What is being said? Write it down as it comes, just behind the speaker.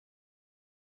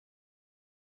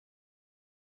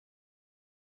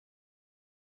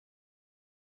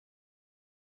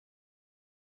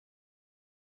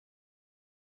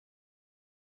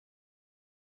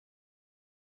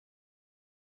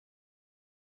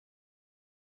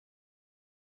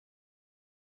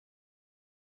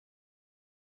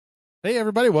Hey,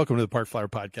 everybody. Welcome to the Park Flyer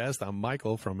Podcast. I'm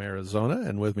Michael from Arizona,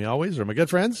 and with me always are my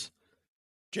good friends.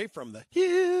 Jay from the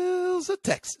hills of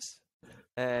Texas.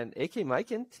 And AK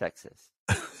Mike in Texas.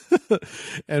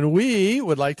 And we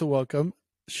would like to welcome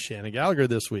Shannon Gallagher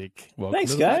this week. Welcome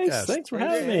Thanks, to the guys. podcast. Thanks for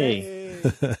having me.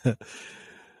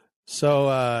 So,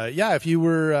 if you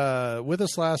were with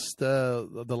us the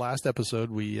last episode,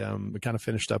 we kind of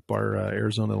finished up our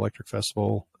Arizona Electric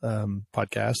Festival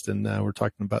podcast, and we're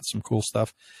talking about some cool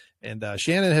stuff. And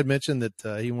Shannon had mentioned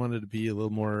that he wanted to be a little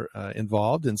more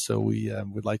involved, and so we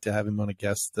would like to have him on a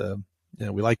guest.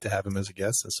 We like to have him as a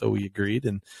guest, and so we agreed,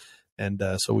 and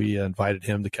so we invited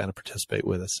him to kind of participate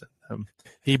with us.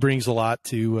 He brings a lot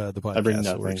to the podcast. I bring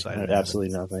nothing. So we're excited.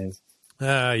 Absolutely nothing.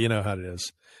 You know how it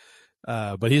is.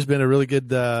 But he's been a really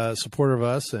good supporter of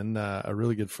us and a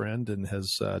really good friend, and has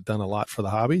done a lot for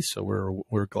the hobby. So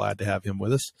we're glad to have him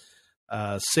with us.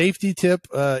 Safety tip.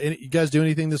 You guys do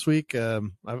anything this week?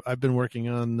 I've been working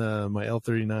on my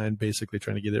L39, basically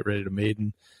trying to get it ready to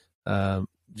maiden. Did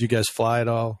you guys fly at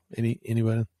all?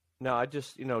 Anyone? No, I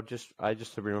just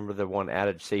remember the one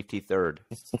added safety third.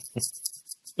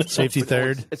 Safety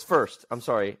third? It's first. I'm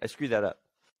sorry. I screwed that up.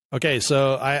 Okay,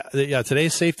 so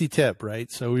today's safety tip,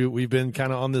 right? So we've been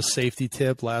kind of on this safety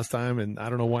tip last time, and I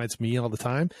don't know why it's me all the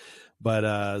time,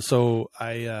 but so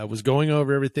I was going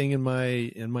over everything in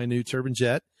my new turbine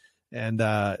jet, and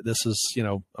this is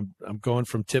I'm going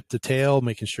from tip to tail,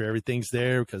 making sure everything's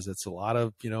there, because it's a lot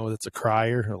of it's a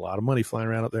crier, a lot of money flying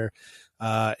around up there.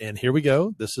 And here we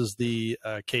go. This is the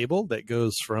cable that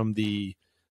goes from the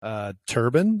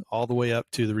turbine all the way up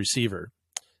to the receiver.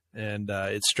 And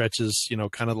it stretches,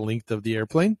 kind of the length of the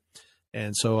airplane.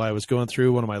 And so I was going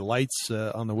through, one of my lights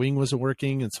on the wing wasn't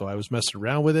working, and so I was messing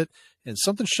around with it, and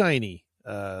something shiny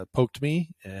poked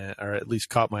me, or at least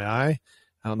caught my eye.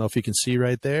 I don't know if you can see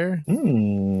right there. Yeah.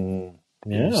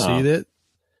 You see that?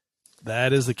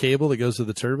 That is the cable that goes to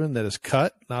the turbine that is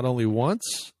cut not only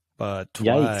once, but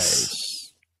twice. Yikes.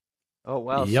 Oh,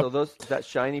 wow. Yep. So that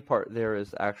shiny part there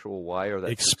is actual wire.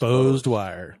 That's exposed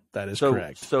wire. That is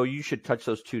correct. So you should touch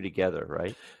those two together,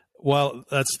 right? Well,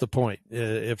 that's the point.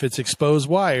 If it's exposed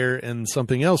wire and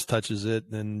something else touches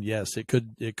it, then yes, it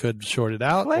could short it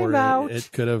out. Flame out. It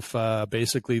could have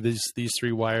basically these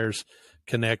three wires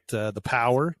connect the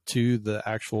power to the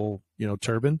actual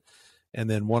turbine, and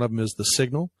then one of them is the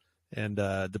signal. And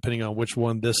depending on which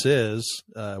one this is,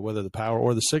 whether the power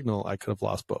or the signal, I could have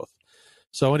lost both.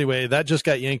 So anyway, that just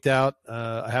got yanked out.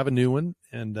 I have a new one,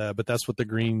 and but that's what the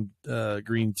green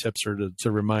tips are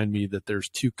to remind me that there's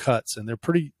two cuts, and they're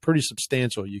pretty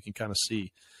substantial. You can kind of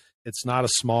see it's not a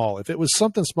small. If it was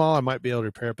something small, I might be able to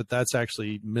repair it, but that's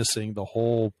actually missing the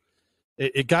whole.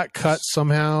 It got cut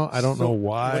somehow. I don't know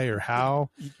why or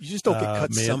how. You just don't get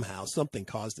cut somehow. Something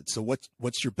caused it. So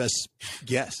what's your best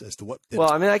guess as to what?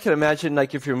 Well, I mean, I can imagine,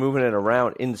 like, if you're moving it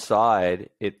around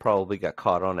inside, it probably got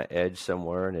caught on an edge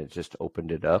somewhere and it just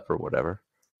opened it up or whatever.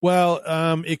 Well,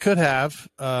 it could have,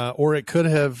 or it could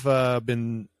have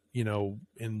been,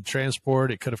 in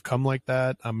transport. It could have come like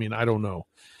that. I mean, I don't know.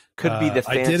 Could be the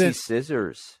fancy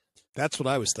scissors. That's what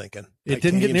I was thinking. It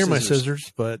didn't get near my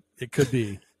scissors, but it could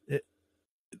be.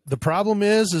 The problem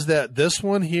is that this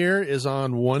one here is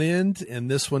on one end and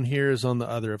this one here is on the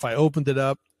other. If I opened it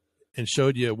up and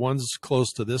showed you, one's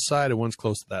close to this side and one's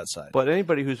close to that side. But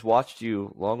anybody who's watched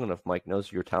you long enough, Mike,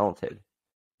 knows you're talented.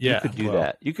 Yeah, you could do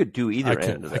that. You could do either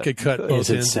end of that. I could cut both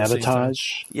ends. Is it sabotage?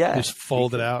 Yeah. Just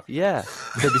fold it out. Yeah.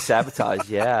 It could be sabotage.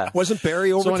 Yeah. Wasn't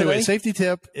Barry over So anyway, today? safety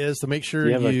tip is to make sure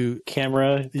you have a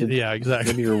camera. Yeah,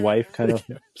 exactly. Maybe your wife kind of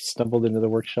stumbled into the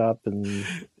workshop and.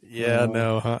 Yeah,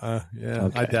 no, yeah,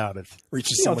 okay. I doubt it.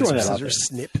 Reaches someone's scissors,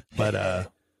 snip. But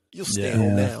you'll stay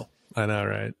home now. I know,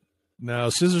 right? No,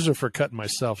 scissors are for cutting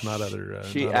myself, not other.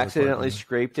 She accidentally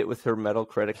scraped it with her metal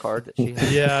credit card that she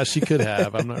had. Yeah, she could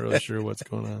have. I'm not really sure what's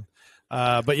going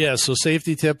on. But yeah, so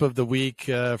safety tip of the week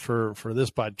for this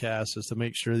podcast is to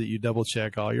make sure that you double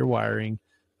check all your wiring,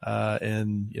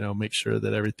 and make sure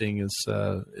that everything is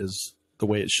the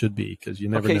way it should be, because you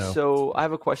never know. Okay, so I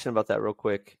have a question about that real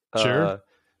quick. Sure.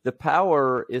 The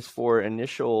power is for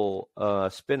initial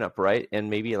spin up, right? And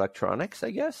maybe electronics,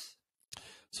 I guess.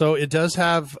 So it does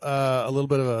have a little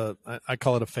bit of I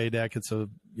call it a FADEC. It's a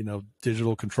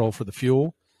digital control for the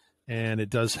fuel, and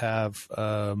it does have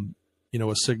a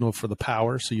signal for the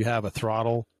power. So you have a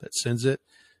throttle that sends it.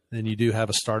 Then you do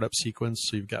have a startup sequence,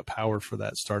 so you've got power for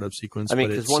that startup sequence. I mean,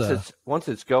 because once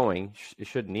it's going, it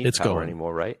shouldn't need power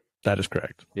anymore, right? That is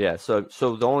correct. Yeah. So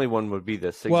the only one would be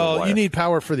the signal wire. You need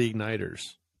power for the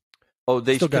igniters. Oh,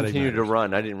 they still continue to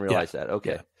run. I didn't realize that.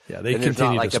 Okay. Yeah, they and there's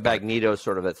continue not like to a spark. magneto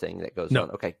sort of a thing that goes No.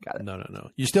 on. Okay, got it. No.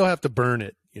 You still have to burn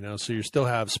it, so you still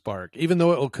have spark. Even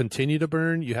though it will continue to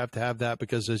burn, you have to have that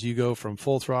because as you go from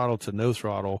full throttle to no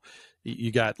throttle,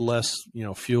 you got less,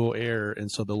 fuel, air,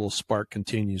 and so the little spark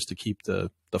continues to keep the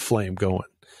flame going.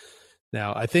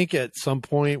 Now, I think at some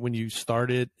point when you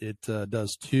start it, it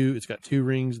does two. It's got two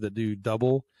rings that do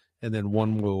double, and then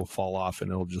one will fall off,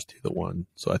 and it'll just do the one.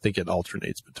 So I think it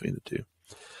alternates between the two.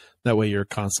 That way, you're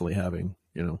constantly having,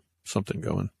 something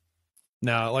going.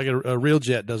 Now, like a real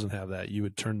jet doesn't have that. You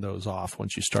would turn those off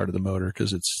once you started the motor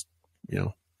because it's,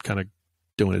 kind of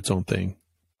doing its own thing.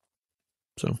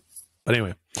 So, but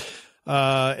anyway,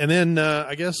 and then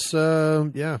I guess,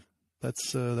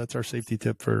 that's our safety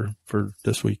tip for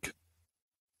this week.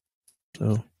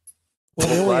 So, well,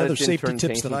 the only glad other it didn't safety turn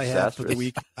tips that I have for the disastrous.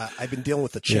 week, I've been dealing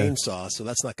with the chainsaw, so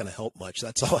that's not going to help much.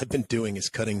 That's all I've been doing is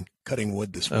cutting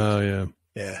wood this week. Oh yeah.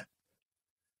 Yeah.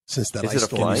 Since that Is ice it a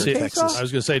storm flying in chainsaw? Texas. I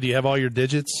was going to say, do you have all your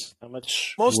digits? How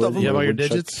much? Most wood of them. You have all your would chuck-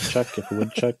 digits? Chuck, if a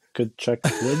woodchuck could chuck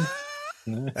wood.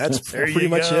 That's There pretty you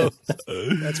much go.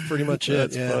 it. That's pretty much it.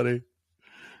 That's Yeah. funny.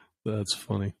 That's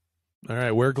funny. All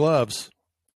right, wear gloves.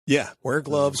 Yeah. Wear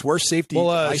gloves. Wear safety. Well,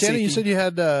 eye Shannon, you safety. said you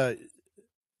had,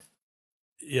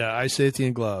 eye safety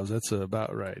and gloves. That's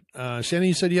about right. Shannon,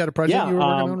 you said you had a project you were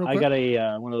working on real I quick? got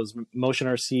a one of those Motion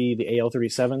RC, the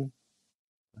AL37,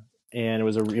 and it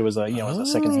was a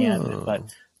second hand,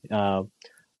 but I'm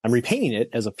repainting it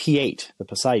as a P8, the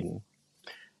Poseidon,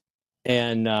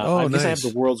 and I guess I have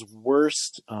nice. the world's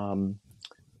worst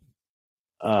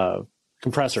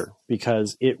compressor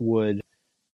because it would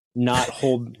not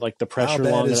hold like the pressure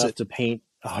bad long is enough it? to paint.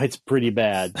 Oh, it's pretty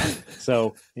bad.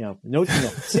 So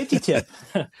safety tip: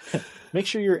 make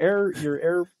sure your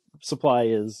air supply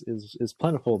is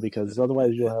plentiful because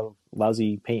otherwise you'll have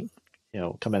lousy paint,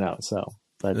 coming out. So,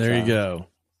 but There you go.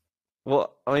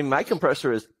 Well, I mean, my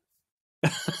compressor is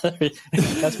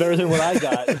that's better than what I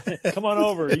got. Come on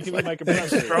over. You can be my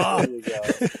compressor. There you go.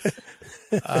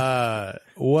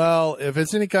 Well, if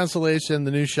it's any consolation,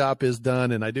 the new shop is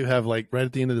done, and I do have right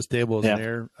at the end of this table is an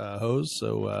air hose.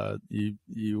 So I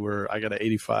got an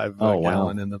 85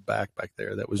 gallon in the back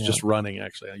there that was just running.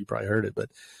 Actually, you probably heard it, but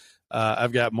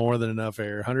I've got more than enough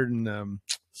air,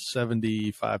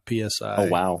 175 psi. Oh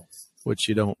wow. Which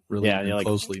you don't really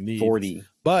closely need. 40.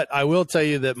 But I will tell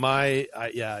you that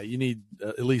you need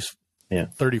at least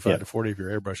 35 to 40 if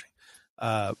you're airbrushing.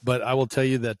 But I will tell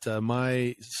you that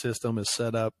my system is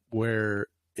set up where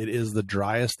it is the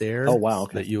driest air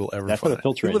that you will ever That's find. what a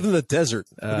filter You live in the desert.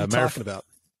 What are you talking about?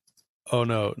 Oh,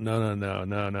 no.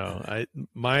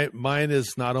 Mine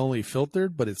is not only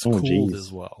filtered, but it's cooled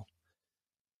as well.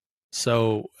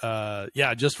 So,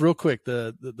 just real quick,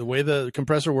 the way the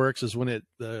compressor works is when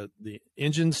the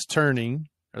engine's turning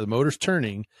or the motor's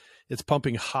turning, it's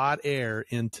pumping hot air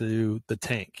into the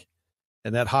tank.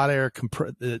 And that hot air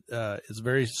is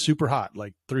very super hot,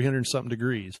 like 300 something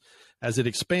degrees. As it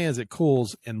expands, it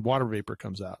cools and water vapor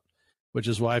comes out, which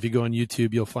is why if you go on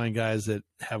YouTube, you'll find guys that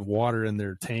have water in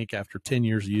their tank after 10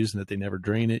 years of using it. They never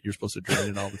drain it. You're supposed to drain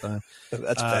it all the time.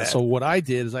 That's bad. So what I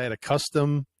did is I had a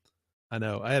custom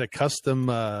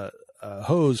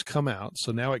hose come out.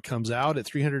 So now it comes out at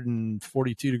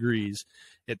 342 degrees.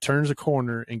 It turns a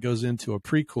corner and goes into a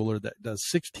pre-cooler that does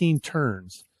 16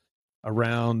 turns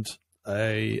around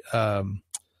a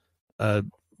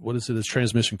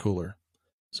transmission cooler.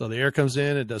 So the air comes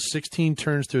in, it does 16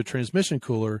 turns to a transmission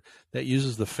cooler that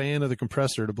uses the fan of the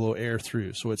compressor to blow air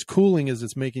through. So it's cooling as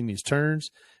it's making these turns,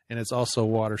 and it's also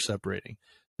water separating.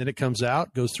 Then it comes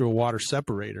out, goes through a water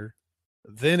separator.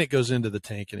 Then it goes into the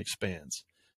tank and expands.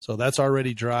 So that's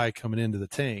already dry coming into the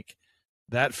tank.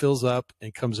 That fills up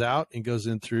and comes out and goes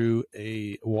in through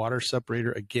a water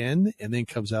separator again, and then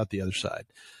comes out the other side.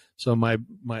 So my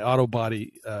auto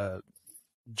body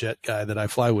jet guy that I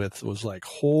fly with was like,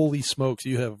 holy smokes,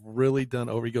 you have really done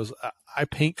over. He goes, I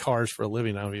paint cars for a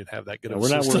living. I don't even have that good of a We're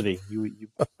not system. worthy. You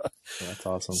that's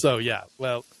awesome. So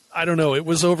well, I don't know. It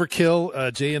was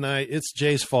overkill. Jay and it's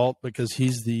Jay's fault because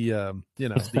he's the the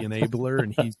enabler,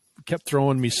 and he kept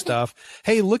throwing me stuff.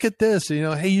 Hey, look at this.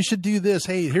 Hey, you should do this.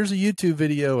 Hey, here's a YouTube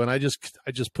video, and I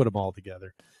just put them all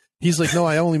together. He's like, no,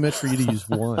 I only meant for you to use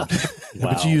one,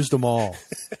 but you used them all.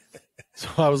 So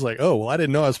I was like, oh, well, I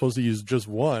didn't know I was supposed to use just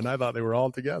one. I thought they were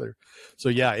all together. So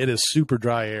it is super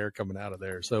dry air coming out of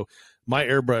there. So my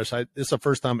airbrush, it's the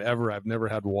first time ever I've never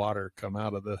had water come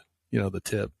out of the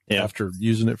tip after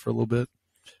using it for a little bit.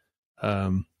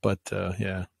 You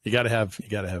gotta have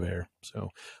air. So,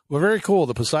 well, very cool.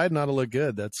 The Poseidon ought to look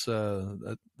good. That's a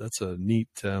neat,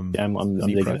 I'm neat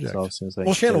digging project. it. So as soon as I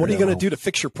Well, Shannon, what are you going to out. do to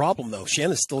fix your problem, though?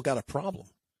 Shannon's still got a problem.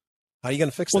 How are you going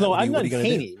to fix Well, that? no, I'm what not are you gonna do?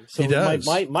 painting. So He does.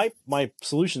 my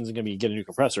solution is going to be get a new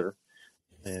compressor,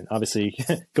 and obviously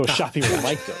go shopping where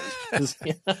Mike goes.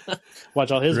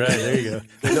 Watch all his. Right, there you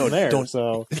go. No, there. don't.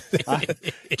 So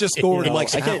Just go over to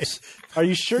Mike's I can't- house. Are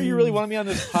you sure you really want me on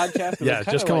this podcast? 'Cause Yeah, I'm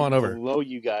kinda just come like on over. Below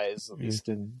you guys, at least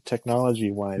in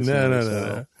technology wise.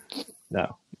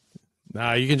 No.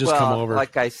 Nah, you can just come over.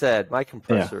 Like I said, my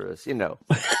compressor is, Yeah,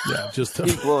 just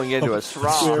he's blowing into a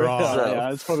straw. Straw. So.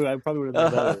 Yeah, it's probably I probably would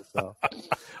have been better. So.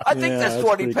 I think Yeah, that's that's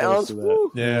 20 pretty close pounds. to that.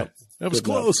 Woo. yeah, that was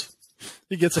Good enough. close.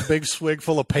 He gets a big swig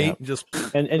full of paint and just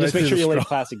And right just make through sure the you lay straw.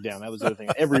 plastic down. That was the other thing.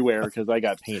 Everywhere, because I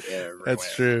got paint everywhere.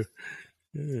 That's true.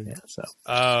 Yeah, so.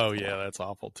 Oh yeah, that's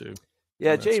awful too.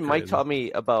 Yeah, That's Jay and Mike crazy. taught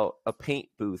me about a paint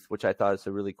booth, which I thought is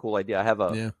a really cool idea. I have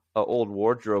a old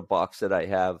wardrobe box that I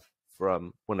have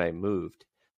from when I moved,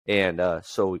 and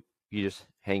so you just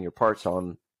hang your parts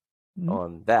on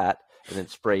that, and then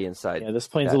spray inside. Yeah, this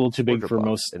plane's that a little too big wardrobe for box,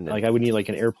 most. and then- Like I would need like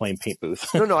an airplane paint booth.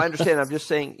 No, I understand. I'm just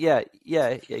saying. Yeah,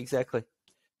 exactly.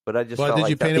 But I just. But felt did like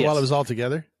you paint that- it while it was all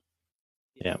together?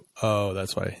 Yeah. Oh,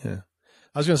 that's why. Yeah.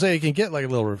 I was going to say you can get like a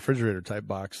little refrigerator type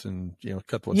box and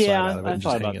cut one side out of it I and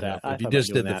thought just hang about it that. up. I If you thought just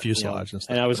about did doing the that, fuselage and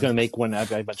stuff. And I was going to make one. I've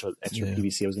got a bunch of extra Yeah.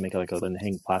 PVC. I was going to make like a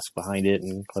hang plastic behind it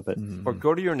and clip it. Or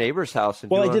go to your neighbor's house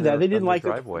and. Well, do I it did that. on They their didn't like it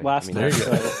driveway. last I mean, time. there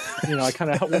you So, I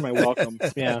kind of helped with my welcome.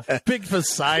 Yeah. Big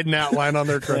Poseidon outline on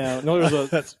their car. Yeah. No, there's a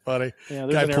That's funny.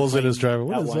 there's Guy an pulls in his airplane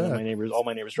driveway. What is outline on that? my neighbors, all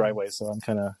my neighbors' driveways. So I'm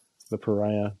kind of the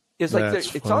pariah. It's like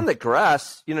That's it's funny. on the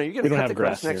grass. You're We gonna don't cut have the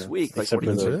grass grass next here, week. Like, except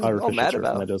what are for you the all artificial mad turf,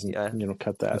 about? and that doesn't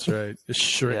cut that. That's right. Just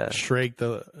shrake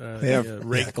the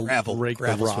rake the gravel. rake the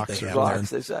Gravel's what rocks. they Or have something.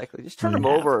 Rocks, exactly. Just turn them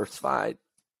over. It's fine.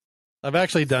 I've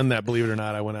actually done that, believe it or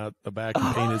not. I went out the back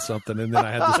and painted something, and then I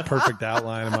had this perfect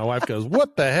outline, and my wife goes,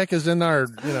 "What the heck is in our,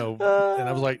 And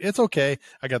I was like, "It's okay."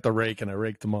 I got the rake, and I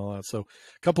raked them all out. So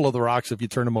a couple of the rocks, if you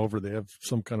turn them over, they have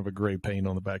some kind of a gray paint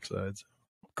on the back sides.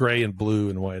 Gray and blue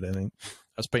and white, I think.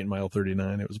 I was painting my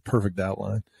L39. It was a perfect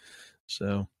outline.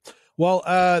 So, well,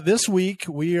 this week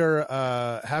we are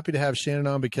happy to have Shannon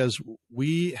on because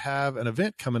we have an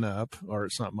event coming up, or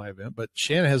it's not my event, but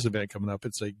Shannon has an event coming up.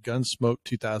 It's a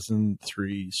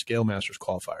Gunsmoke2023 Scale Masters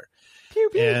Qualifier. Pew,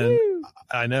 pew, And pew.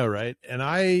 I know, right? And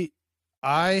I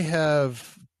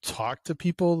have talked to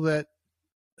people that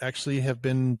actually have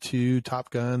been to Top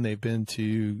Gun. They've been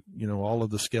to, all of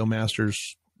the Scale Masters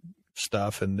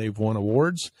stuff, and they've won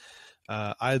awards.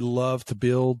 I'd love to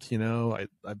build,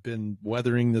 I've been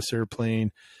weathering this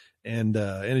airplane, and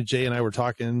Jay and I were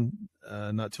talking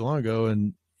not too long ago,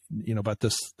 and about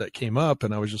this that came up,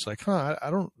 and I was just like, I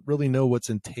don't really know what's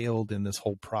entailed in this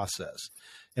whole process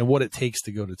and what it takes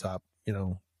to go to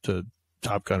to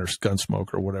Top Gun or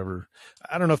Gunsmoke or whatever.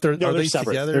 I don't know if they're they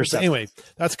separate. together. They're separate. Anyway,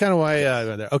 that's kind of why.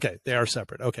 Okay, they are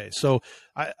separate. Okay, so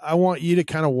I want you to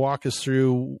kind of walk us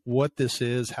through what this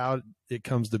is, how it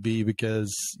comes to be,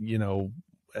 because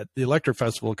at the Electric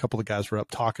Festival, a couple of guys were up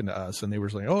talking to us, and they were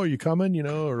saying, "Oh, are you coming?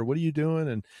 Or what are you doing?"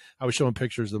 And I was showing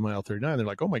pictures of my L39. They're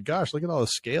like, "Oh my gosh, look at all the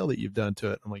scale that you've done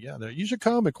to it." I'm like, "Yeah, you should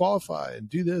come and qualify and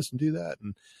do this and do that."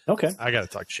 And Okay. I got to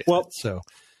talk shit. Well- so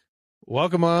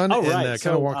welcome on. All and right. kind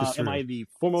So, of walk us through. am I the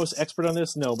foremost expert on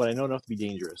this? No, but I know enough to be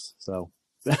dangerous. So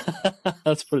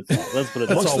let's put it that. That's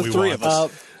Amongst all the we three want.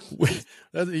 of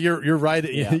us. You're right.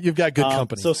 Yeah. You've got good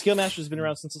company. So Scale Masters has been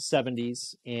around since the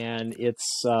 70s, and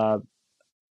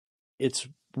it's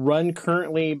run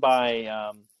currently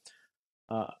by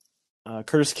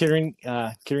Curtis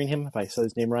Kitteringham, if I said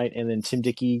his name right, and then Tim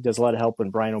Dickey does a lot of help,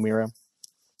 and Brian O'Meara.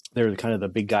 They're kind of the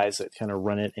big guys that kind of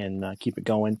run it and keep it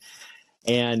going.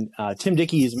 And Tim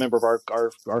Dickey is a member of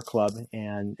our club,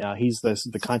 and he's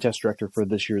the contest director for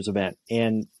this year's event.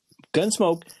 And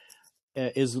Gunsmoke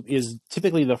is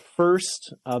typically the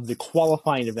first of the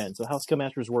qualifying events. So how Scale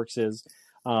Masters works is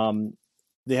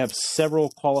they have several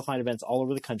qualifying events all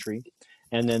over the country,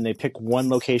 and then they pick one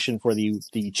location for the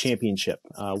championship.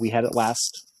 We had it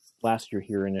last year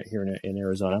here in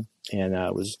Arizona, and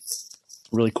it was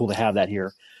really cool to have that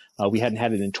here. We hadn't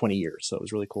had it in 20 years, so it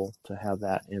was really cool to have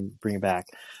that and bring it back.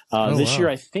 This year,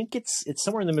 I think it's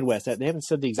somewhere in the Midwest. They haven't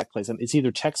said the exact place. It's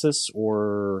either Texas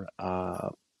or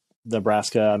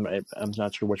Nebraska. I'm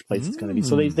not sure which place it's going to be.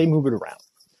 So they move it around,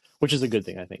 which is a good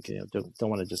thing, I think. Don't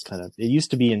want to just kind of. It used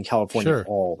to be in California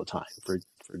all the time for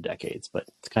decades, but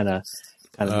it's kind of.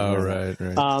 Oh,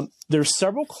 right. There's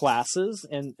several classes,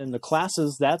 and the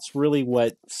classes, that's really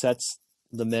what sets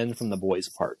the men from the boys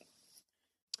apart.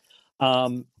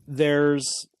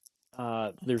 There's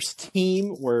team,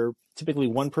 where typically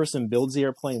one person builds the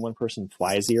airplane, one person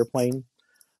flies the airplane.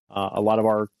 A lot of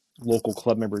our local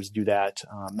club members do that.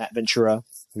 Matt Ventura,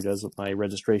 who does my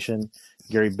registration,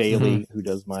 Gary Bailey, who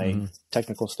does my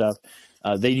technical stuff.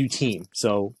 They do team.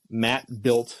 So Matt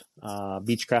built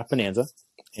Beechcraft Bonanza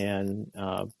and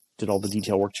did all the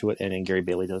detail work to it, and then Gary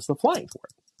Bailey does the flying for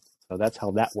it. So that's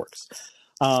how that works.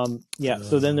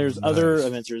 So then there's other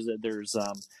events. There's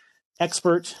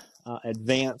Expert,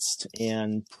 Advanced,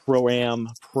 and Pro-Am,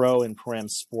 Pro and Pro-Am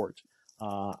Sport.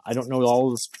 I don't know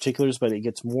all of the particulars, but it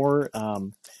gets more,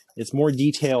 it's more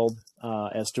detailed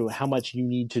as to how much you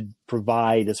need to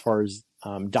provide as far as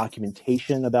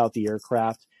documentation about the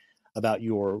aircraft, about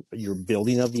your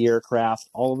building of the aircraft,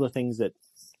 all of the things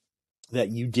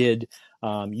that you did.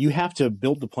 You have to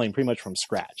build the plane pretty much from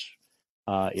scratch.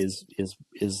 Is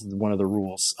one of the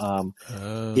rules.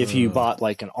 If you bought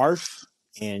like an ARF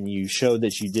and you showed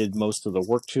that you did most of the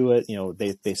work to it,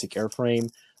 basic airframe,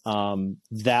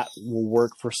 that will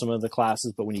work for some of the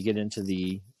classes. But when you get into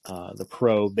the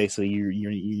Pro, basically you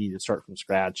need to start from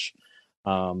scratch.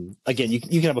 Again, you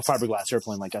can have a fiberglass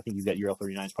airplane, like I think you've got your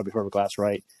L-39 is probably fiberglass,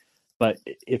 right? But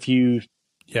if you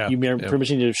pretty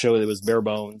much need to show that it was bare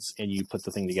bones and you put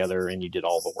the thing together and you did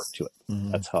all the work to it.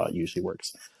 That's how it usually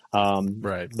works.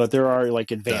 Right. But there are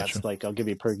like advanced, like I'll give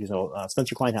you a perfect example.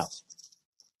 Spencer Kleinhaus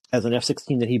has an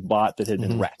F-16 that he bought that had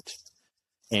been wrecked,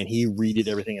 and he redid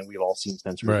everything. And we've all seen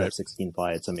Spencer's F-16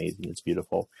 fly. It's amazing. It's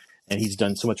beautiful. And he's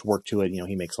done so much work to it.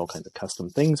 He makes all kinds of custom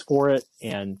things for it.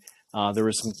 And there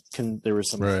was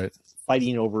some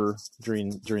fighting over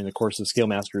during the course of Scale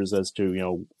Masters as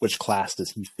to, which class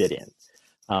does he fit in.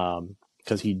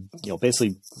 Because he,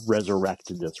 basically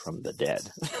resurrected this from the dead.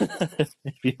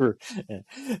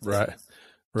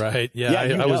 Right. Yeah,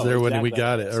 I was there when we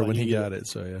got it, or when he got it.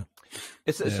 So yeah,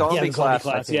 it's a zombie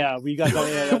class. Yeah, we got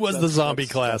that. It was the zombie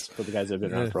class for the guys that have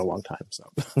been around for a long time. So,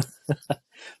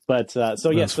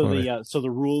 so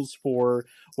the rules for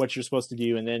what you're supposed to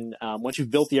do, and then once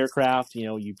you've built the aircraft,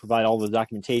 you provide all the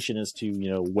documentation as to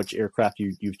which aircraft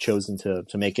you've chosen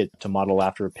to make it, to model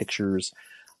after, pictures.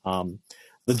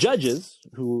 The judges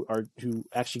who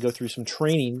actually go through some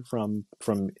training from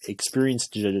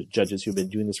experienced judges who've been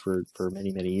doing this for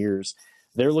many, many years,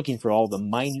 they're looking for all the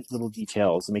minute little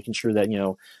details and making sure that,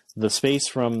 the space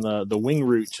from the wing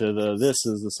root to this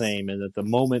is the same, and that the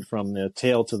moment from the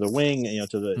tail to the wing,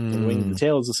 to the wing to the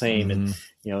tail is the same. And,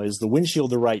 is the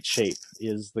windshield the right shape?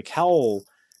 Is the cowl,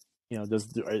 are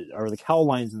the cowl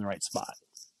lines in the right spot?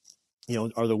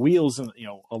 Are the wheels,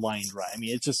 aligned right? I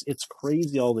mean, it's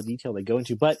crazy all the detail they go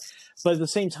into, but at the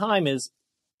same time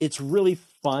it's really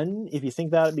fun if you think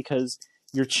about it, because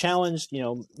you're challenged.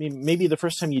 Maybe the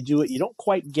first time you do it, you don't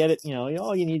quite get it.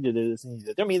 Oh, you need to do this.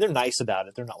 I mean, they're nice about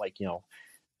it. They're not like,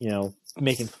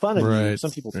 making fun of you.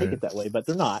 Some people take it that way, but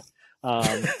they're not.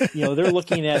 They're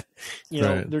looking at,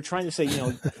 they're trying to say,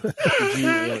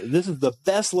 this is the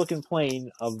best looking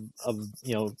plane of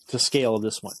to scale of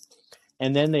this one.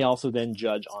 And then they also then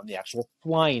judge on the actual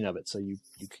flying of it. So you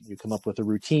come up with a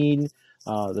routine,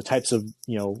 the types of,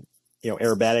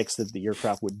 aerobatics that the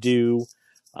aircraft would do,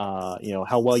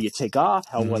 how well you take off,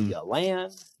 how well you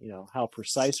land, how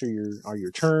precise are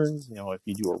your turns, if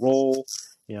you do a roll,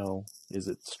 is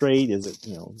it straight? Is it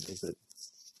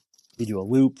you do a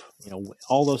loop,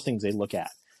 all those things they look at,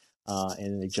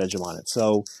 and they judge them on it.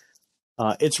 So,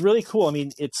 it's really cool. I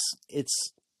mean,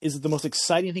 is it the most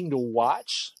exciting thing to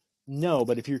watch? No,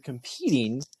 but if you're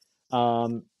competing,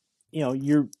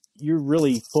 you're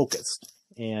really focused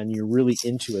and you're really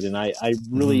into it. And I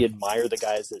really admire the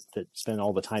guys that spend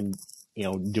all the time,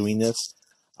 doing this.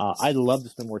 I'd love to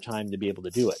spend more time to be able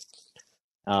to do it.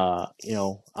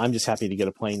 I'm just happy to get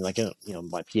a plane like,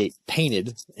 my P8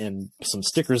 painted and some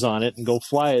stickers on it and go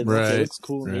fly it. It looks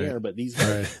cool in the air, but these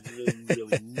guys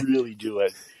really do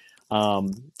it.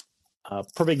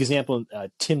 Perfect example.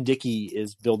 Tim Dickey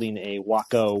is building a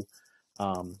Waco,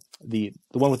 the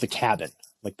one with the cabin,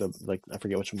 I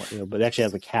forget which one, but it actually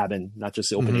has a cabin, not just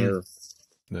the open air.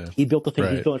 Yeah. He built the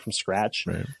thing. He built it from scratch.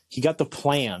 He got the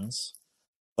plans,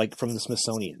 from the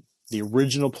Smithsonian, the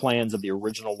original plans of the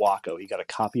original Waco. He got a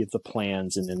copy of the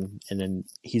plans, and then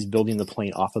he's building the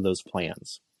plane off of those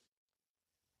plans.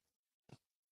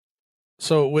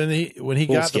 So when he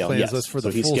full got scale, the plans, yes. that's for so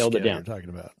the he full scaled scale it down. you're talking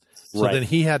about. So then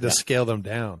he had to scale them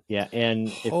down. Yeah, and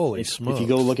if you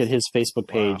go look at his Facebook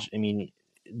page, I mean,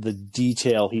 the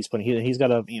detail he's putting. He's got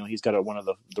one of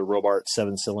the Robart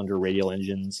 7-cylinder radial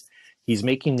engines. He's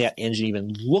making that engine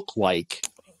even look like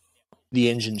the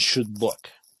engine should look.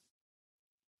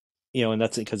 And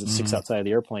that's because it sticks outside of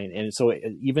the airplane. And so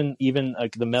even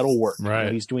the metal work,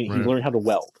 he's doing. He learned how to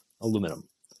weld aluminum.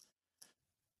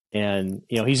 And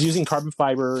he's using carbon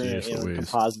fiber and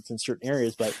composites in certain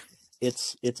areas, but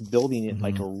it's building it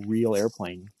like a real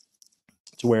airplane.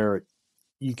 to where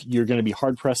you're going to be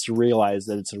hard pressed to realize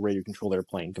that it's a radio controlled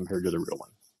airplane compared to the real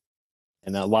one.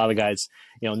 And a lot of guys,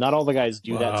 not all the guys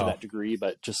do that to that degree,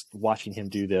 but just watching him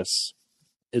do this,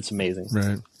 it's amazing.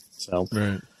 Right. So,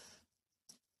 right.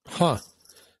 Huh.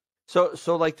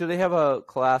 So like, do they have a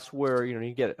class where,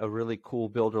 you get a really cool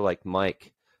builder like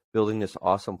Mike building this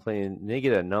awesome plane, and they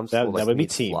get a numbskull that would be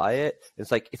team. Fly it?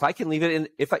 It's like, if I can leave it in,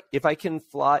 if I can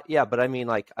fly, yeah, but I mean,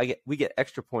 like, we get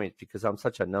extra points because I'm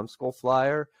such a numbskull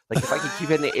flyer. Like, if I can keep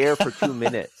it in the air for 2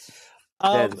 minutes,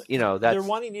 then that's, they're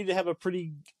wanting you to have a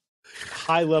pretty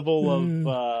high level of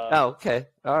oh, okay,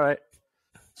 all right.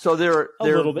 So they're a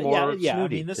little bit, more yeah.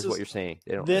 snooty, I mean, this is what you're saying.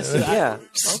 They don't, yeah,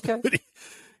 okay.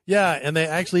 Yeah, and they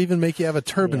actually even make you have a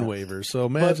turbine waiver. So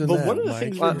imagine but that. one of the Mike.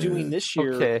 things we're doing this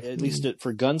year, at least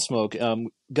for Gunsmoke,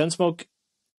 Gunsmoke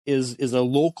is a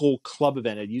local club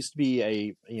event. It used to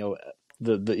be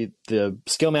the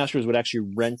Scale Masters would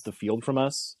actually rent the field from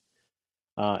us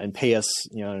and pay us,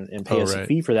 a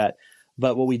fee for that.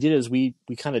 But what we did is we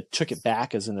kind of took it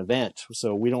back as an event.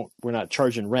 So we're not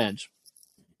charging rent.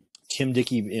 Tim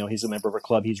Dickey, he's a member of our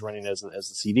club. He's running as the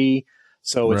CD.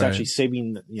 So it's actually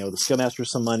saving, the Scale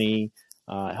Masters some money.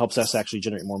 Helps us actually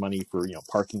generate more money for,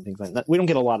 parking, things like that. We don't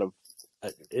get a lot of,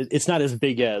 it's not as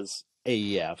big as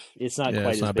AEF. It's not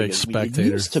quite as big as it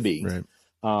used to be. Right.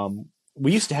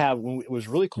 We used to have, when it was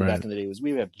really cool back in the day, was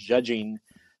we would have judging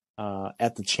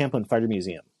at the Champlin Fighter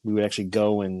Museum. We would actually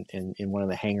go in one of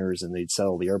the hangars and they'd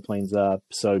settle the airplanes up.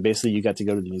 So basically you got to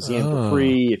go to the museum for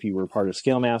free if you were part of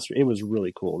Scale Master. It was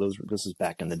really cool. This is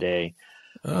back in the day.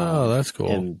 Oh, that's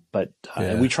cool. But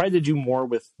we tried to do more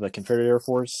with the Confederate Air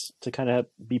Force to kind of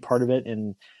be part of it.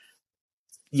 And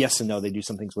yes and no, they do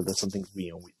some things with us. Some things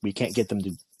we can't get them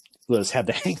to let us have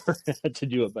the hangar to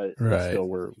do it, but still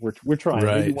we're trying.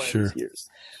 Right, maybe one of these years.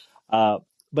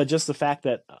 But just the fact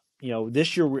that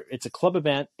this year it's a club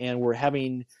event and we're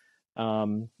having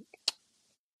a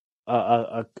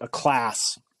class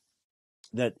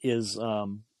that is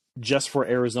just for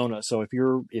Arizona. So if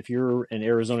you're an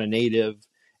Arizona native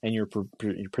and you're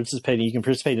participating, you can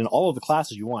participate in all of the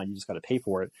classes you want. You just got to pay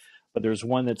for it. But there's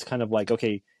one that's kind of like,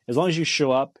 okay, as long as you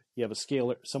show up, you have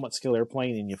a somewhat scale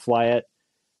airplane and you fly it,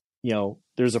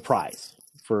 there's a prize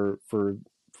for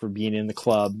being in the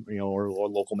club, or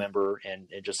local member and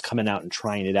just coming out and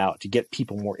trying it out to get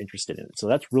people more interested in it. So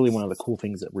that's really one of the cool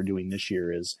things that we're doing this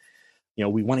year is,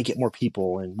 we want to get more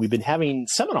people, and we've been having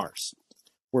seminars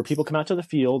where people come out to the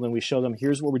field and we show them,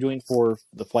 here's what we're doing for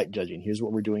the flight judging. Here's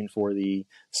what we're doing for the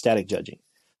static judging.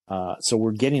 So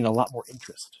we're getting a lot more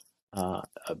interest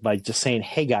by just saying,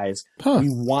 hey guys, we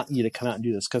want you to come out and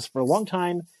do this. Cause for a long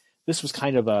time, this was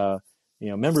kind of a,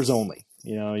 members only,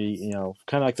 kind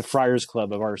of like the Friars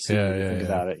Club of our city. Think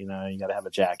about it, you got to have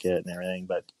a jacket and everything,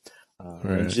 but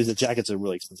the jacket's a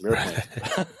really expensive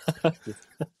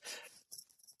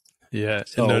airplane.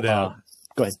 No doubt.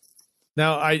 Go ahead.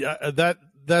 Now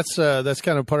that's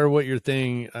kind of part of what you're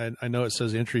thinking. I know it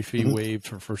says entry fee waived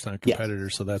for first time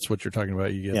competitors. So that's what you're talking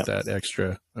about. You get that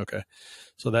extra. Okay.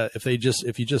 So that if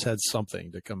you just had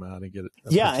something to come out and get it.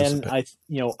 And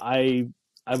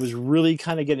I was really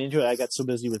kind of getting into it. I got so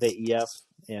busy with AEF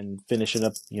and finishing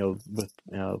up, with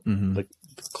the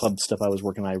club stuff I was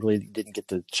working on. I really didn't get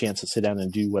the chance to sit down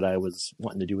and do what I was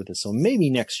wanting to do with this. So maybe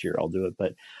next year I'll do it.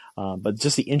 But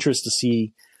just the interest to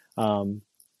see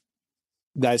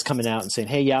guys coming out and saying,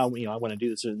 hey, I want to do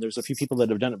this. And there's a few people that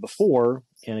have done it before.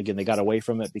 And again, they got away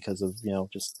from it because of,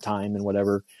 just time and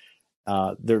whatever.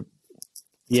 They're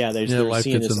seeing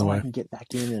this, I can get back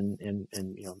in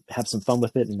and have some fun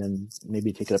with it and then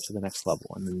maybe take it up to the next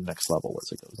level and then the next level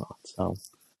as it goes on.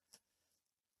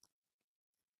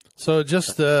 So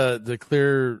just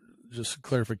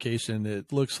clarification,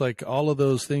 it looks like all of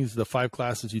those things, the 5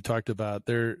 classes you talked about,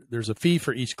 there's a fee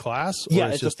for each class? Or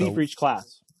it's just a fee for each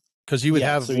class. Because you would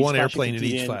have one airplane in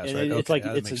each class, right? It's like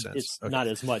it's not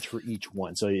as much for each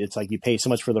one. So it's like you pay so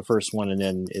much for the first one, and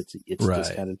then it's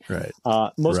just kind of right.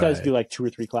 Most guys do like 2 or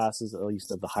 3 classes, at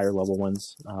least of the higher level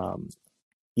ones.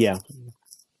 Yeah.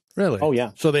 Really? Oh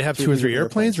yeah. So they have 2 or 3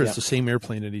 airplanes, or it's the same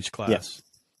airplane in each class?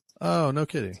 Yeah. Oh, no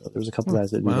kidding. So there's a couple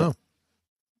guys that do that.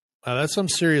 That's some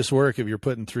serious work if you're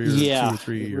putting 2 or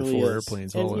 3 or 4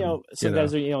 airplanes. And some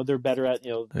guys are they're better at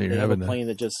they have a plane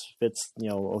that just fits.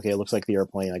 Okay, it looks like the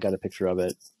airplane. I got a picture of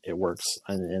it. It works,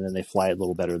 and then they fly it a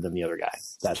little better than the other guy.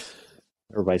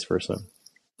 Or vice versa.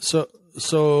 So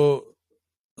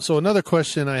another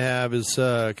question I have is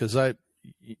because I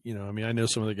know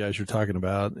some of the guys you're talking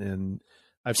about, and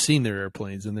I've seen their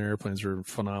airplanes, and their airplanes are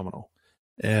phenomenal,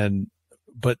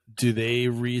 But do they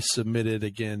resubmit it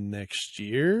again next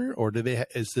year, or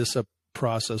is this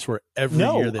process where every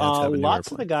year they have to have a new lots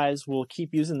airplane? of the guys will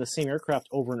keep using the same aircraft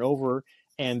over and over,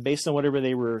 and based on whatever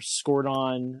they were scored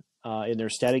on in their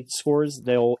static scores,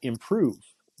 they'll improve.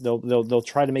 They'll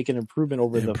try to make an improvement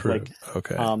over the like.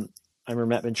 Okay. I remember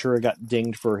Matt Ventura got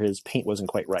dinged for his paint wasn't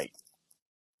quite right,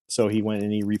 so he went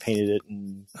and he repainted it,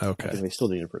 and they still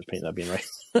didn't for his paint not being right,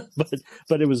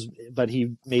 but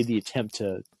he made the attempt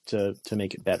to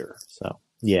make it better. So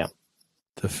yeah,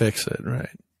 to fix it, right.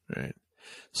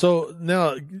 So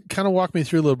now, kind of walk me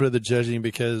through a little bit of the judging,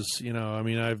 because I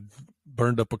mean, I've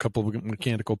burned up a couple of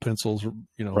mechanical pencils,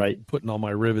 putting all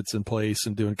my rivets in place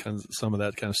and doing some of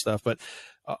that kind of stuff. But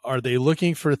are they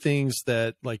looking for things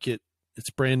that like it's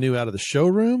brand new out of the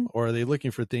showroom, or are they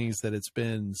looking for things that it's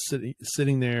been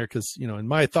sitting there? Because in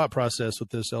my thought process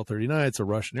with this L-39, it's a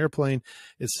Russian airplane.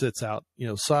 It sits out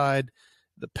side.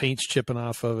 The paint's chipping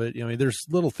off of it. I mean, there's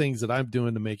little things that I'm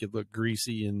doing to make it look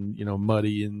greasy and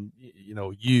muddy and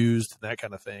used, that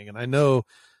kind of thing. And I know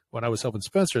when I was helping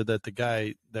Spencer that the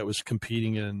guy that was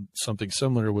competing in something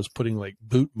similar was putting like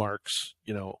boot marks,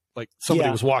 like somebody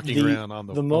was walking around on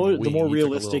the more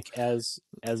realistic as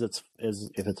if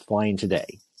it's flying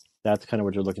today. That's kind of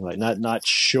what you're looking like. Not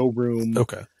showroom.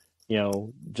 Okay.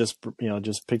 Just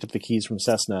picked up the keys from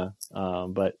Cessna.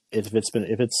 But if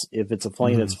it's a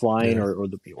plane that's flying or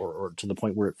to the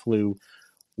point where it flew,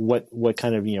 what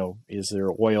kind of is there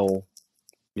oil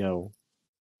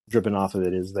dripping off of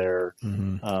it? Is there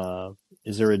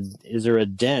is there a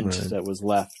dent that was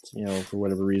left for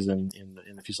whatever reason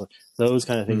in the fuselage? Those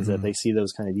kind of things that they see,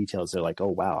 those kind of details, they're like, oh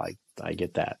wow, I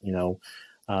get that.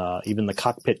 Even the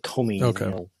cockpit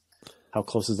combing. How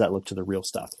close does that look to the real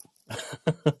stuff?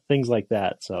 Things like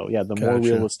that. So yeah, the more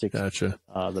realistic,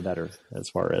 the better as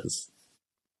far as.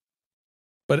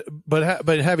 But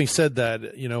having said that,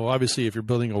 obviously, if you're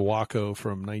building a Waco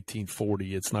from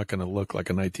 1940, it's not going to look like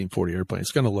a 1940 airplane.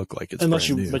 It's going to look like it's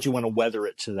brand new. But you want to weather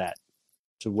it to that,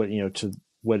 to what the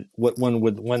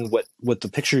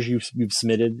pictures you've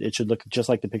submitted. It should look just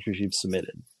like the pictures you've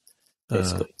submitted,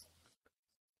 basically.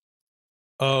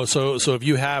 Oh, so if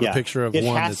you have a picture of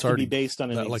one that's already based on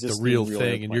an like the real thing,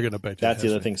 airplane. And you're going to bet that's the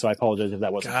other thing. So I apologize if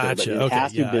that wasn't clear, but it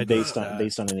has to be based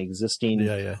on an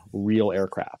existing real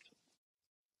aircraft.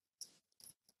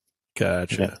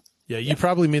 Gotcha. Yeah, you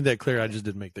probably made that clear. I just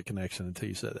didn't make the connection until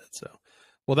you said it. So,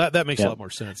 well, that makes a lot more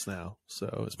sense now.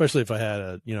 So, especially if I had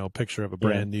a picture of a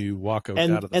brand new Waco out of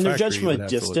the factory, and they're judged from a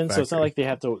distance, so it's not like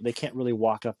they can't really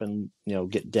walk up and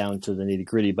get down to the nitty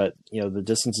gritty. But the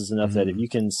distance is enough that if you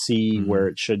can see where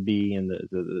it should be and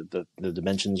the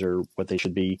dimensions are what they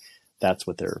should be, that's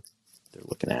what they're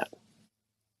looking at.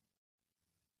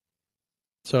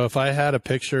 So, if I had a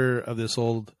picture of this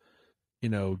old,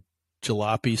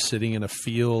 jalopy sitting in a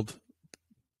field,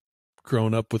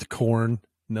 grown up with corn,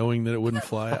 knowing that it wouldn't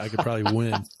fly, I could probably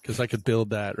win because I could build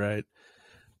that, right?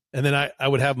 And then I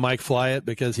would have Mike fly it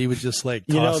because he would just like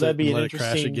toss it and let it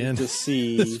crash again. To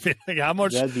see like, how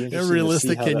much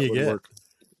realistic can you get?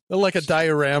 Like a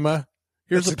diorama.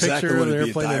 Here's a picture of an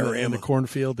airplane in the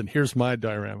cornfield, and here's my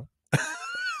diorama.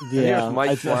 Yeah,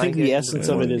 I think the essence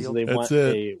of it is they want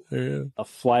a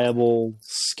flyable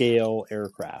scale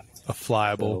aircraft. A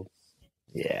flyable. So,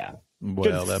 yeah.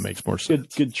 Well, that makes more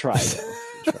sense. Good try,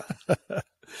 though.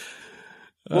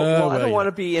 Well, I don't want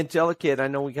to be indelicate. I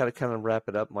know we got to kind of wrap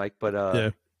it up, Mike.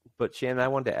 But but Shannon, I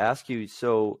wanted to ask you.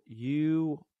 So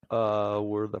you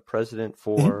were the president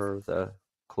for the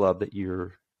club that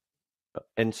you're,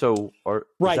 and so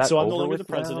right. So I'm no longer the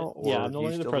president. Yeah, I'm no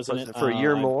longer the president for a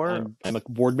year more. I'm a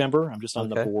board member. I'm just on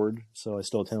the board, so I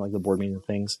still attend like the board meeting and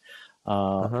things.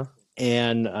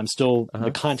 And I'm still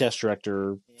the contest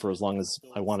director for as long as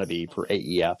I want to be for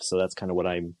AEF. So that's kind of what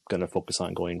I'm going to focus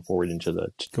on going forward into the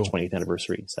 20th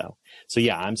anniversary. So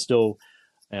yeah, I'm still,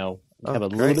 have a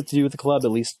little bit to do with the club,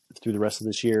 at least through the rest of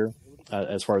this year,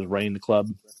 as far as running the club.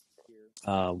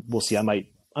 We'll see. I might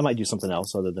do something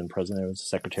else other than president. There's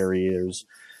secretary. There's,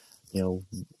 I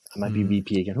might be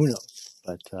VP again. Who knows?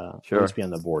 But I'll just be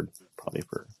on the board probably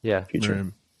for future.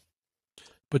 Right.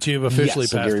 But you've officially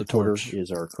passed Gary the torch. Porter is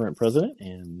our current president,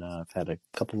 and I've had a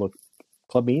couple of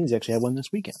club meetings. Actually, had one this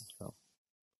weekend. So,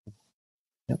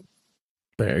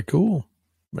 Very cool.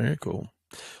 Very cool.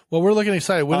 Well, we're looking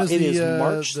excited. When is it the is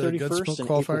March 31st Gunsmoke and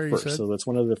Qualifier? April 1st. So that's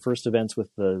one of the first events with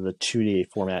the 2-day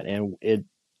format, and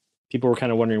people were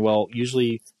kind of wondering. Well,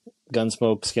 usually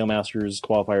Gunsmoke Scale Masters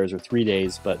Qualifiers are 3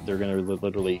 days, but they're going to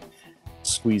literally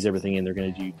squeeze everything in. They're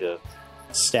going to do the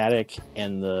static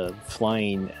and the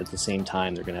flying at the same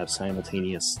time. They're going to have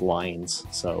simultaneous lines.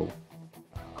 So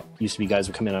used to be guys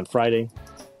would come in on Friday,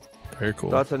 Very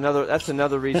cool. So that's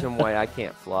another reason why I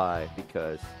can't fly,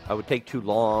 because I would take too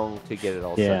long to get it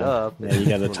all set up. Yeah, you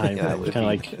got the time. Kind of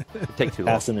like take too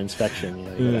pass long. an inspection.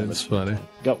 You know, That's funny.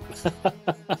 Go.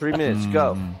 3 minutes.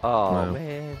 Go. Oh Wow.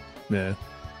 man. Yeah.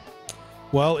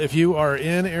 Well, if you are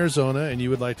in Arizona and you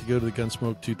would like to go to the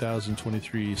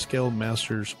Gunsmoke2023 Scale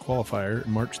Masters Qualifier,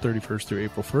 March 31st through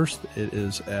April 1st, it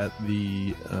is at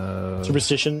the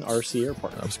Superstition RC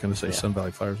Airport. I was going to say Sun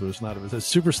Valley Flyers, but it's not. It's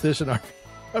Superstition.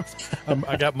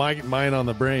 I got mine on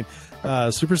the brain.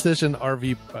 Superstition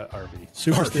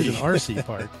Superstition RC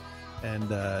Park, and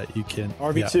you can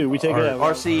RV2. We take it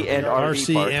RC and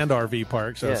RC park. and RV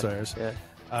park. So sorry.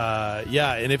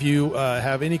 Yeah. And if you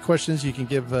have any questions, you can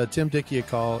give Tim Dickey a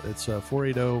call. It's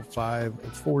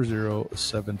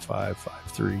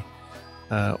 480-540-7553,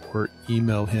 or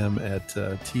email him at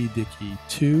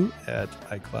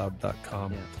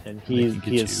tdickey2@icloud.com. Yeah. And he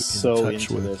is so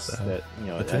into this that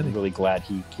I'm really glad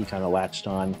he kind of latched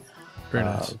on. Very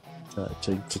nice.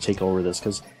 To take over this,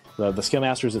 because the Scale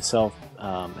Masters itself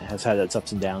has had its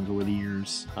ups and downs over the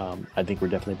years. I think we're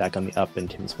definitely back on the up, and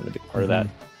Tim's been a big part of that.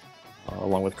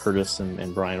 Along with Curtis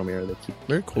and Brian O'Meara, they keep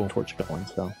the torch going.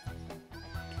 So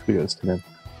kudos to them.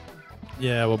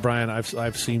 Yeah, well, Brian,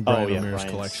 I've seen Brian O'Meara's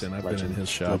Brian's collection. I've legend, been in his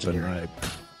shop, legendary. and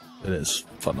it is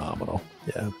phenomenal.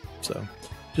 Yeah, so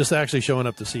just actually showing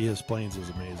up to see his planes is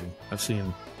amazing. I've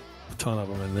seen a ton of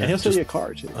them, and he'll show you a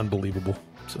car too. Unbelievable.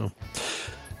 So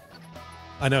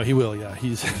I know he will. Yeah,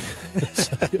 he owns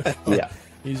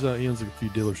a few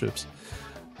dealerships.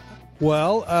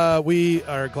 Well, we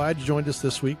are glad you joined us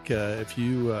this week. If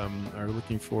you are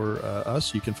looking for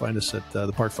us, you can find us at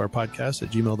the Parkflyer Podcast at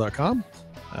gmail.com.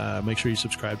 Make sure you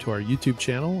subscribe to our YouTube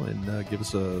channel and give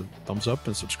us a thumbs up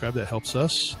and subscribe. That helps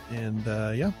us. And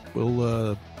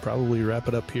we'll probably wrap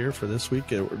it up here for this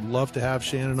week. I would love to have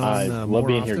Shannon on. I love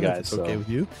being here, guys. It's okay with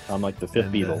you? I'm like the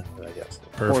fifth Beatle, I guess.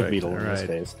 Perfect. Fourth Beatle in this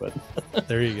case, but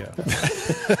there you go.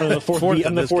 I'm the fourth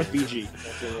BG.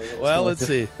 Well, let's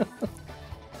see.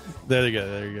 There you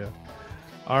go.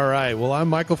 All right. Well, I'm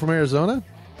Michael from Arizona.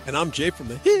 And I'm Jay from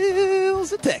the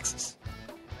hills of Texas.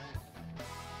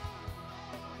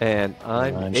 And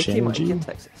I'm Shannon G in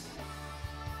Texas.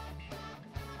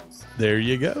 There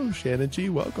you go. Shannon G,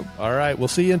 welcome. All right. We'll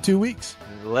see you in 2 weeks.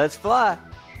 Let's fly.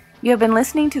 You have been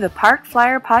listening to the Park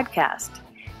Flyer Podcast.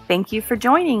 Thank you for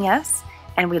joining us,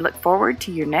 and we look forward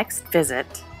to your next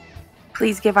visit.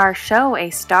 Please give our show a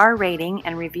star rating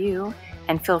and review,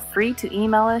 and feel free to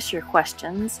email us your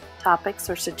questions, topics,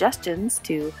 or suggestions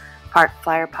to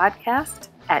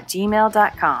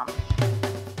parkflyerpodcast@gmail.com.